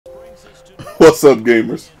What's up,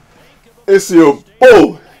 gamers? It's your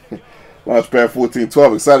boy, Launchpad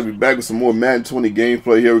 1412. Excited to be back with some more Madden 20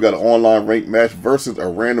 gameplay here. We got an online ranked match versus a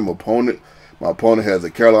random opponent. My opponent has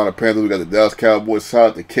the Carolina Panthers. We got the Dallas Cowboys.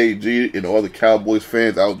 Shout out to KG and all the Cowboys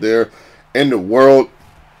fans out there in the world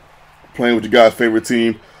playing with your guys' favorite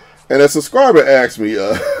team. And a subscriber asked me,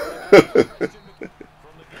 a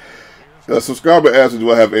subscriber asked me,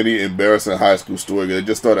 do I have any embarrassing high school story? They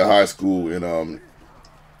just started high school, and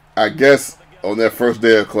I guess on their first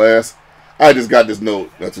day of class, I just got this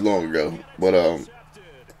note not too long ago, but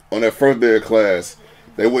on their first day of class,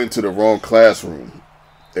 they went into the wrong classroom,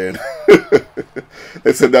 and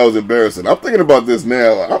they said that was embarrassing. I'm thinking about this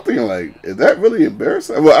now. I'm thinking, like, is that really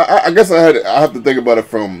embarrassing? Well, I guess I have to think about it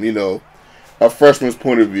from, you know, a freshman's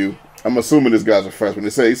point of view. I'm assuming this guy's a freshman. He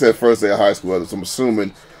said first day of high school, so I'm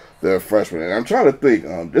assuming they're a freshman. And I'm trying to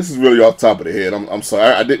think. This is really off the top of the head. I'm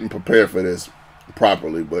sorry. I didn't prepare for this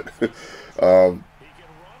properly, but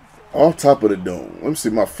off top of the dome. Let me see.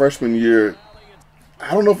 My freshman year,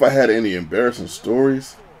 I don't know if I had any embarrassing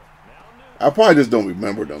stories. I probably just don't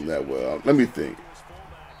remember them that well. Let me think.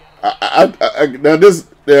 Now this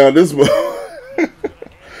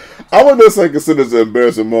I wouldn't necessarily consider this an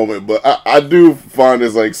embarrassing moment, but I do find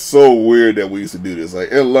this like so weird that we used to do this.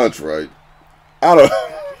 Like in lunch, right? I don't.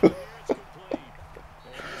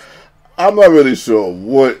 I'm not really sure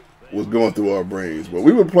what was going through our brains, but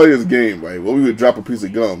we would play this game, right? Where we would drop a piece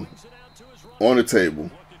of gum on the table,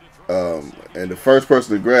 and the first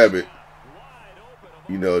person to grab it,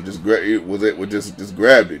 you know, just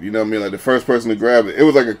grabbed it. You know what I mean? Like the first person to grab it, it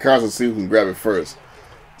was like a constant see who can grab it first.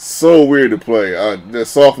 So weird to play. The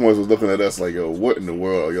sophomores was looking at us like, yo, what in the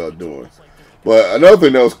world are y'all doing? But another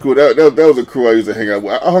thing that was cool, that was a crew I used to hang out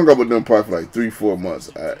with. I hung out with them probably for like 3-4 months.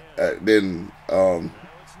 Then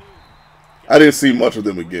I didn't see much of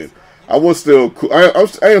them again. I was still cool. I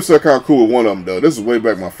am still kind of cool with one of them though. This is way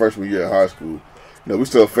back my freshman year of high school. You know, we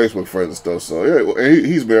still have Facebook friends and stuff. So yeah, and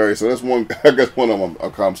he's married, so that's one. I guess one of them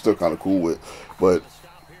I'm still kind of cool with. But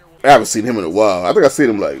I haven't seen him in a while. I think I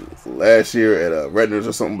seen him like last year at Redner's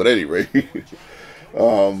or something. But anyway,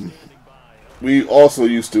 we also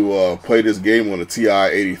used to play this game on the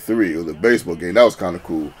TI-83. It was a baseball game. That was kind of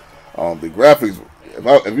cool. The graphics,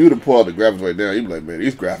 if you were to pull out the graphics right now, you'd be like, man,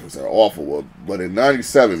 these graphics are awful. But in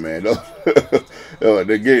 '97, man,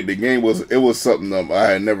 the game was something I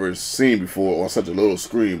had never seen before on such a little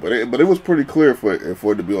screen. But it was pretty clear for it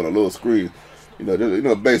to be on a little screen. You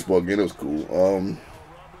know, a baseball game. It was cool.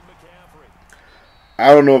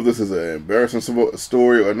 I don't know if this is an embarrassing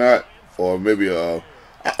story or not, or maybe I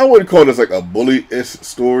wouldn't call this like a bully-ish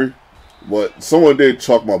story, but someone did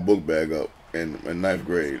chalk my book bag up in 9th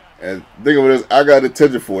grade. And think of it as I got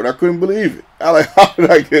attention for it. I couldn't believe it. How did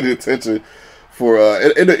I get attention for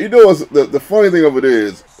you know the funny thing of it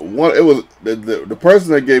is, it was the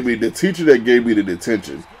person that gave me, the teacher that gave me the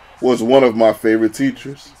detention was one of my favorite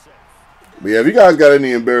teachers. But yeah, if you guys got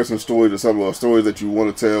any embarrassing stories or some stories that you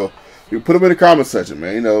want to tell, you put them in the comment section,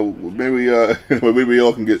 man. You know, maybe maybe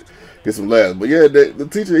y'all can get some laughs. But yeah, the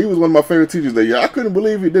teacher, he was one of my favorite teachers that year. I couldn't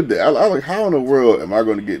believe he did that. I was like, how in the world am I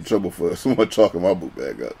going to get in trouble for someone chalking my book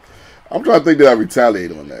bag up? I'm trying to think that I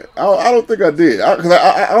retaliated on that. I don't think I did. Because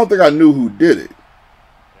I don't think I knew who did it.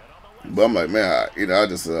 But I'm like, man, I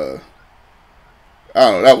just, I don't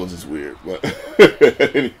know. That was just weird. But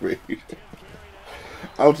anyway,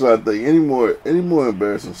 I'm trying to think any more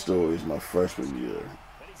embarrassing stories my freshman year.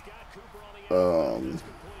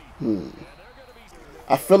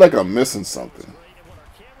 I feel like I'm missing something.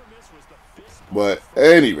 But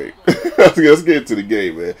anyway, let's get into the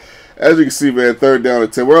game, man. As you can see, man, 3rd down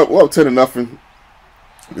and 10. We're up 10-0.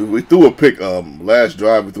 We threw a pick last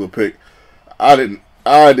drive. We threw a pick. I did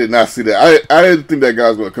not see that. I didn't think that guy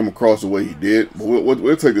was going to come across the way he did. But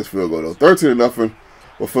we'll take this field goal though. 13-0.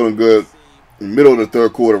 We're feeling good. In the middle of the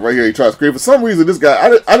 3rd quarter, right here, he tried to scream. For some reason, this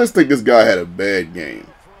guy, I just think this guy had a bad game.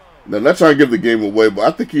 Now, I'm not trying to give the game away, but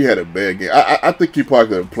I think he had a bad game. I think he probably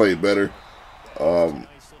could have played better.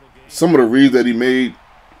 Some of the reads that he made,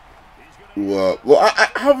 you know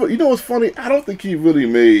what's funny? I don't think he really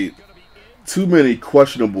made too many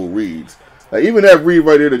questionable reads. Like, even that read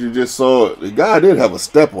right there that you just saw, the guy did have a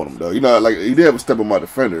step on him, though. You know, like, he did have a step on my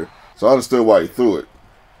defender, so I understood why he threw it.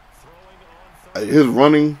 His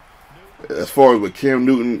running, as far as with Cam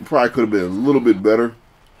Newton, probably could have been a little bit better.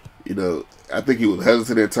 You know, I think he was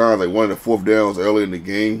hesitant at times, like one of the 4th downs early in the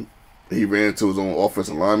game. He ran into his own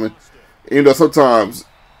offensive lineman. And, you know, sometimes,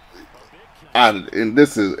 and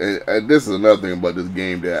this is another thing about this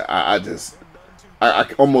game that I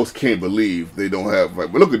almost can't believe they don't have.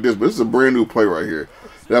 Right, but look at this. But this is a brand new play right here.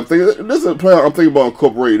 And I'm thinking this is a player I'm thinking about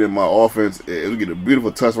incorporating in my offense. And we get a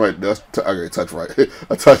beautiful touch right. A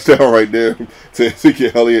touchdown right there to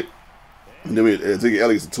Ezekiel Elliott. And then Ezekiel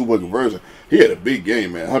Elliott's a 2-point conversion. He had a big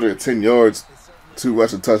game, man. 110 yards, 2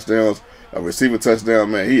 rushing touchdowns, a receiving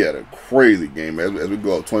touchdown, man. He had a crazy game, man, as we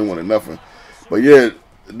go up 21-0. But yeah,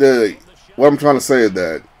 what I'm trying to say is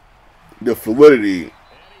that the fluidity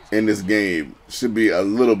in this game should be a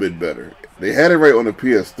little bit better. They had it right on the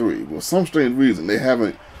PS3. For some strange reason, they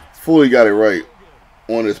haven't fully got it right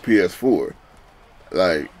on this PS4.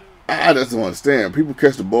 Like, I just don't understand. People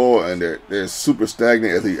catch the ball and they're super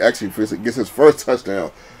stagnant as he actually gets his first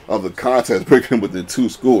touchdown of the contest, breaking him within 2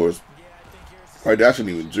 scores. Right, that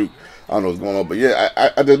shouldn't even juke. I don't know what's going on, but yeah,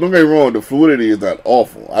 I just don't get me wrong. The fluidity is not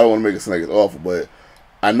awful. I don't want to make it sound like it's awful, but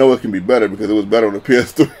I know it can be better because it was better on the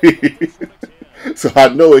PS3. So I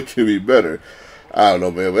know it can be better. I don't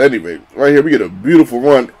know, man. But anyway, right here we get a beautiful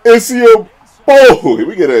run. Ezekiel,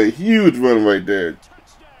 we get a huge run right there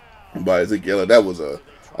by Ezekiel. That was a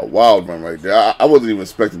wild run right there. I wasn't even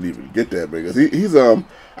expecting to even get that because he's I ain't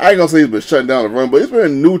gonna say he's been shutting down the run, but he's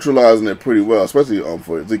been neutralizing it pretty well, especially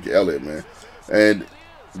for Ezekiel Elliott, man. And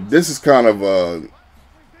this is kind of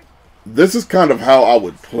how I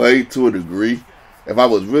would play to a degree if I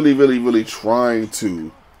was really, really, really trying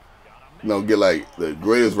to, get like the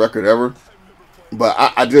greatest record ever. But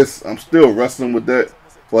I'm still wrestling with that.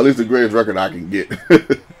 Well, at least the greatest record I can get.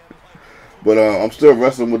 But I'm still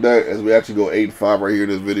wrestling with that as we actually go 8-5 right here in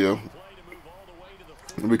this video,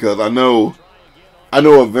 because I know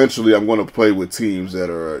eventually I'm going to play with teams that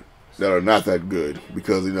are not that good,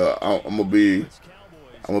 because I'm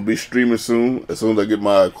gonna be streaming soon as I get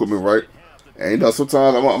my equipment right, and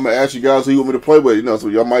sometimes I'm gonna ask you guys who you want me to play with, so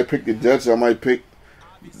y'all might pick the Jets, y'all might pick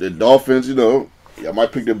the Dolphins, y'all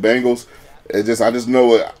might pick the Bengals. I just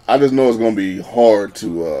know it's gonna be hard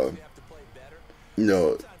to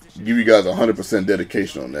give you guys 100%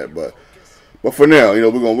 dedication on that, but for now,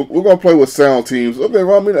 we're gonna play with sound teams. Okay,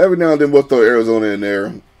 well, I mean, every now and then we'll throw Arizona in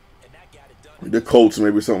there, the Colts,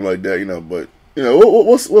 maybe something like that, but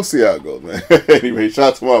we'll see how it goes, man. Anyway,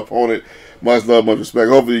 shout out to my opponent. Much love, much respect.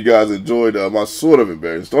 Hopefully, you guys enjoyed my sort of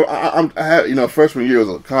embarrassing story. I had, freshman year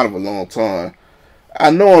was kind of a long time. I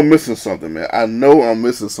know I'm missing something, man. I know I'm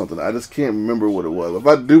missing something. I just can't remember what it was. If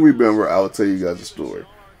I do remember, I will tell you guys a story.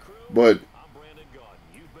 But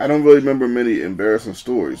I don't really remember many embarrassing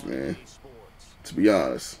stories, man. To be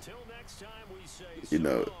honest,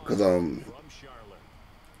 because I don't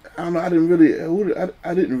know. I didn't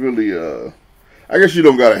really. I guess you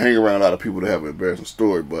don't gotta hang around a lot of people to have an embarrassing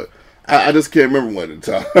story, but I just can't remember one at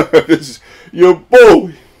the time. This is your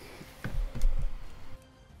boy.